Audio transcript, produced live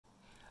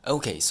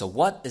Okay, so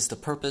what is the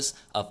purpose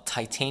of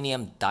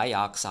titanium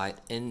dioxide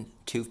in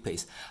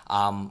toothpaste?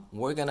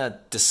 We're gonna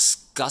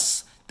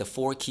discuss the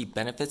four key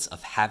benefits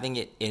of having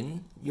it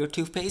in your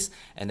toothpaste,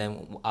 and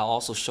then I'll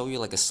also show you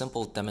like a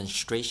simple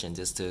demonstration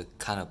just to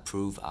kind of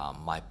prove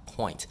my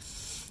point.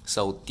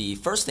 So the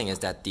first thing is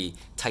that the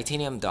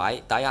titanium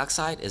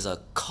dioxide is a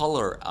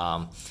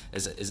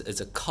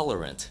is a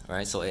colorant,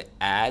 right? So it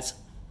adds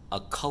a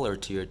color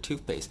to your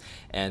toothpaste,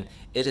 and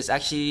it is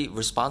actually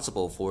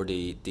responsible for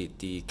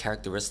the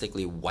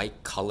characteristically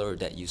white color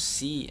that you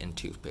see in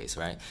toothpaste,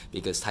 right?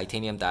 Because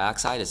titanium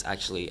dioxide is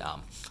actually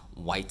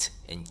white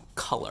in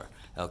color.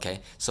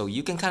 Okay, so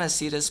you can kind of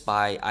see this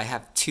by, I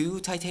have two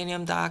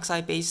titanium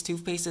dioxide based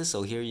toothpastes.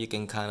 So here you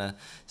can kind of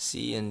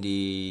see in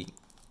the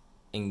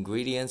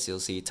ingredients, you'll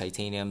see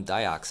titanium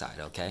dioxide.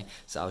 Okay,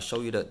 so I'll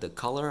show you the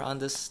color on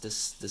this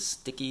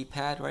sticky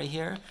pad right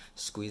here.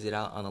 Squeeze it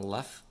out on the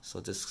left,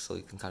 so just so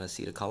you can kind of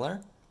see the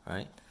color.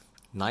 Right,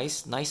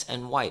 nice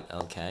and white.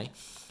 Okay,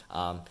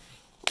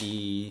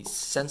 the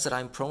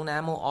Sensodyne Pro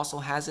Enamel also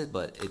has it,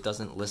 but it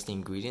doesn't list the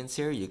ingredients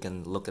here. You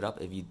can look it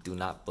up if you do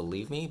not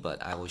believe me,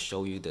 but I will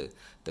show you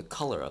the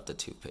color of the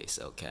toothpaste.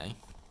 Okay,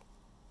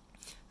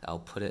 I'll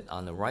put it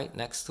on the right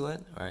next to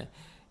it. Right,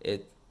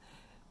 it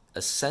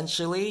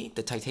essentially,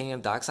 the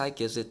titanium dioxide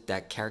gives it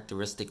that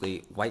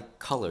characteristically white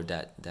color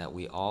that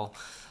we all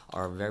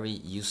are very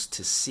used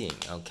to seeing.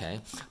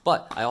 Okay,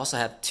 but I also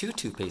have two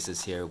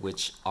toothpastes here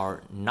which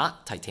are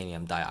not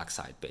titanium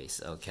dioxide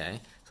based.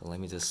 Okay, so let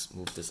me just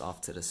move this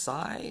off to the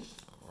side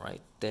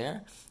right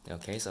there.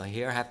 Okay, so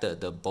here I have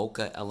the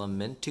Boca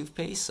Element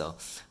toothpaste. So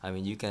I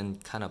mean, you can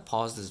kind of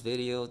pause this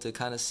video to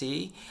kind of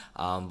see,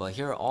 but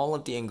here are all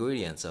of the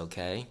ingredients.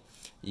 Okay,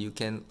 you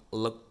can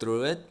look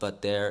through it,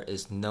 but there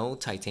is no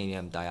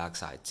titanium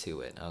dioxide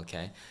to it.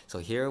 Okay, so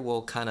here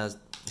we'll kind of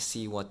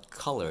see what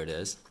color it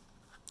is.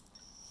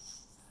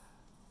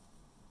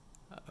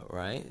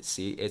 Right,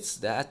 see, it's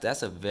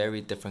that's a very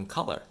different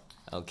color.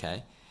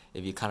 Okay,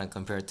 if you kind of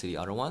compare it to the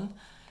other one,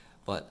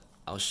 but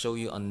I'll show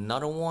you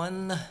another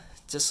one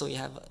just so you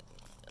have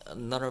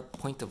another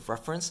point of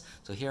reference.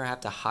 So here I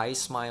have the High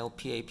Smile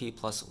PAP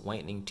Plus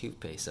Whitening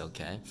Toothpaste.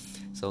 Okay,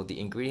 so the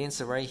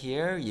ingredients are right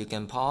here. You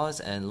can pause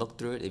and look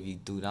through it if you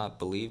do not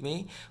believe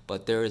me,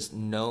 but there is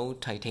no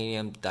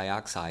titanium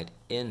dioxide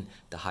in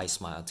the High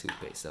Smile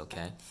toothpaste.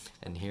 Okay,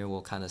 and here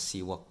we'll kind of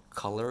see what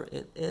color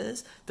it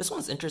is. This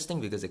one's interesting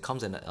because it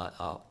comes in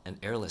an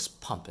airless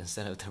pump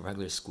instead of the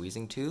regular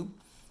squeezing tube.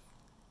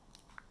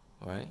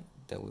 All right,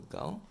 there we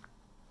go.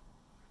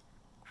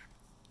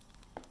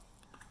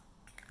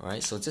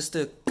 Alright, so just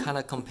to kind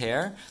of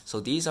compare, so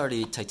these are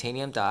the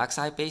titanium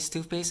dioxide based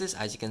toothpastes.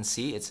 As you can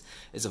see, it's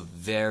a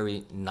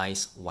very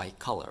nice white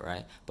color,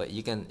 right? But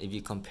you can, if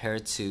you compare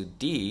it to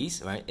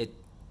these, right,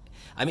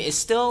 I mean, it's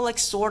still like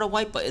sort of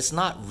white, but it's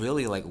not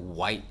really like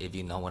white, if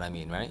you know what I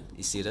mean, right?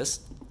 You see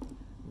this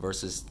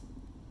versus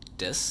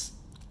this,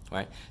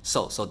 right?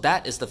 So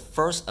that is the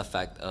first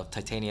effect of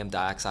titanium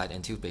dioxide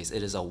in toothpaste.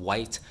 It is a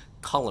white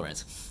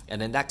colorant. And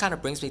then that kind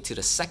of brings me to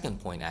the second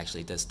point.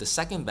 Actually, the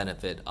second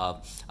benefit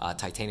of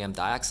titanium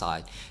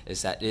dioxide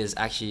is that it is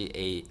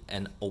actually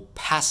an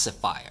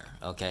opacifier.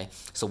 Okay,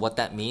 so what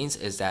that means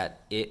is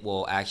that it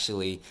will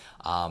actually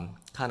kind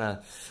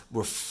of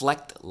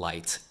reflect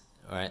light,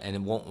 right, and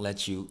it won't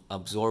let you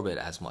absorb it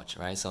as much,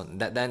 right? So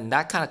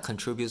that kind of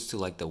contributes to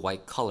like the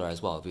white color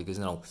as well, because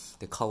you know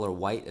the color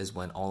white is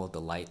when all of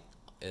the light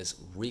is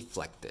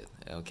reflected.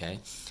 Okay,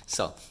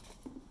 so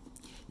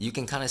you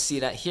can kind of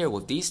see that here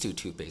with these two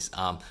toothpastes.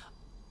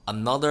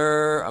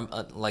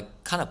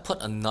 Like kind of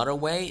put another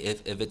way,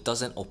 if it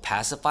doesn't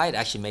opacify, it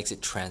actually makes it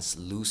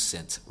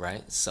translucent,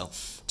 right? So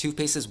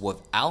toothpastes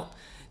without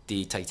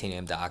the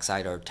titanium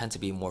dioxide tend to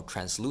be more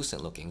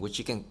translucent looking, which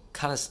you can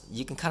kind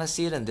of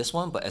see it in this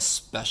one, but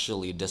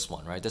especially this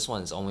one, right? This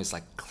one is almost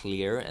like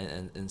clear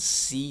and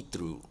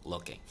see-through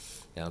looking.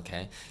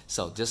 Okay,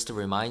 so just to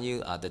remind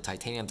you, the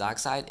titanium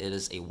dioxide, it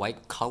is a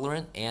white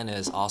colorant and it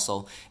is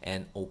also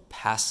an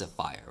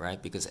opacifier, right?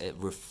 Because it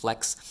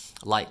reflects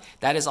light.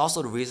 That is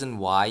also the reason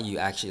why you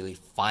actually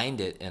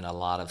find it in a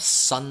lot of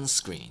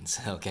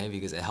sunscreens, okay?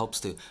 Because it helps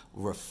to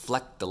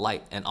reflect the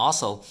light. And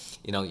also,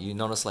 you know, you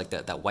notice like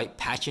that white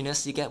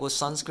patchiness you get with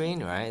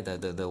sunscreen, right?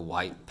 The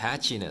white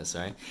patchiness,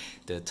 right?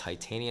 The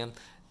titanium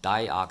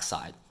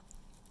dioxide.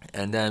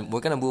 And then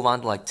we're gonna move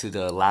on to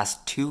the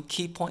last two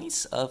key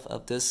points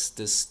of this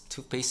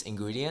toothpaste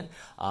ingredient.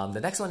 The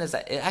next one is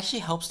that it actually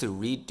helps to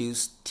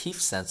reduce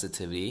teeth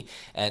sensitivity,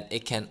 and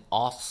it can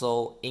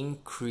also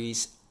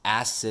increase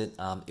acid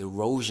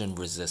erosion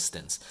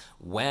resistance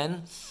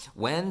when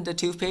the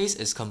toothpaste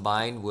is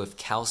combined with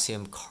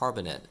calcium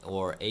carbonate,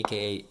 or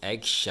aka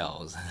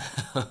eggshells.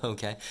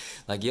 Okay,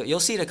 like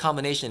you'll see the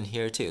combination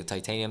here too,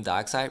 titanium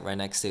dioxide right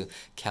next to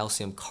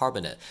calcium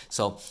carbonate.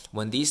 So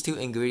when these two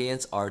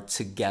ingredients are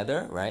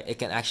together, right, it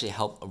can actually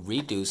help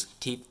reduce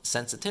teeth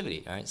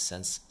sensitivity, right?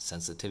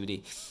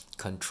 Sensitivity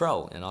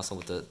control, and also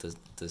with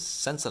the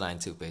Sensodyne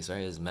toothpaste,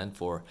 right, is meant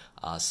for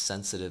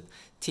sensitive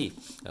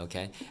teeth.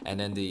 Okay, and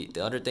then the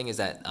other thing is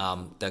that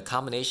the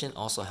combination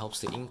also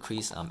helps to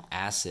increase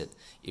acid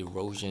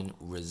erosion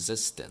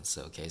resistance.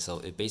 Okay, so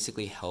it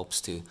basically helps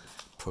to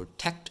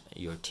protect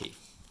your teeth.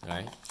 All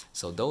right,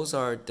 so those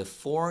are the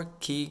 4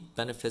 key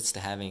benefits to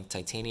having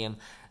titanium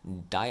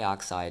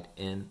dioxide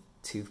in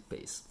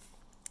toothpaste.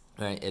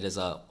 All right, it is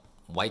a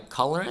white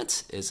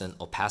colorant, is an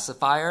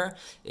opacifier.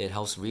 It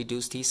helps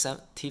reduce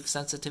teeth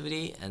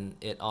sensitivity, and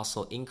it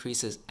also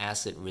increases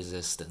acid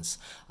resistance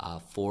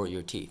for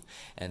your teeth.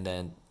 And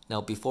then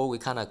now, before we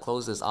kind of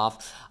close this off,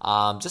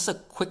 just a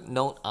quick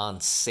note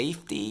on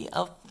safety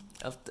of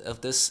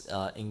this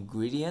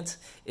ingredient.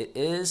 It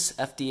is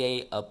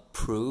FDA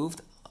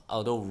approved,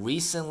 although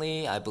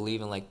recently, I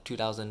believe in like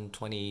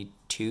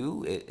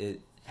 2022,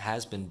 it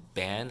has been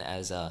banned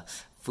as a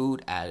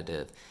food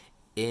additive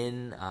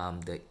in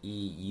the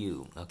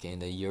EU, okay, in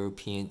the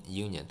European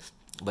Union,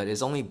 but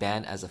it's only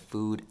banned as a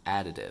food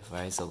additive,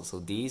 right? So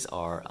these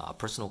are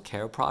personal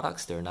care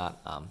products. They're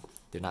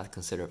not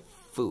considered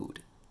food,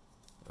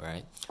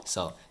 right?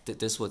 So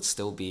this would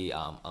still be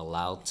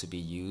allowed to be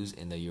used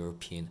in the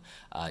European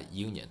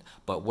Union.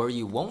 But where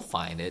you won't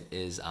find it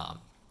is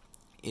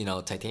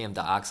titanium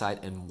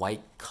dioxide in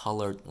white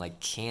colored like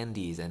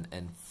candies and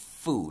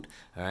food,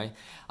 all right?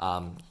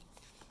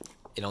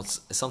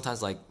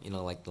 Sometimes like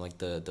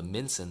the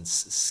mints and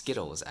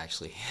Skittles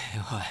actually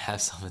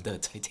have some of the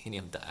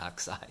titanium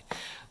dioxide.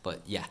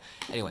 But yeah,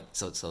 anyway,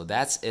 so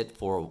that's it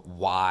for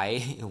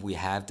why we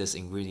have this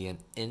ingredient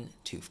in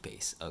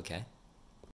toothpaste. Okay.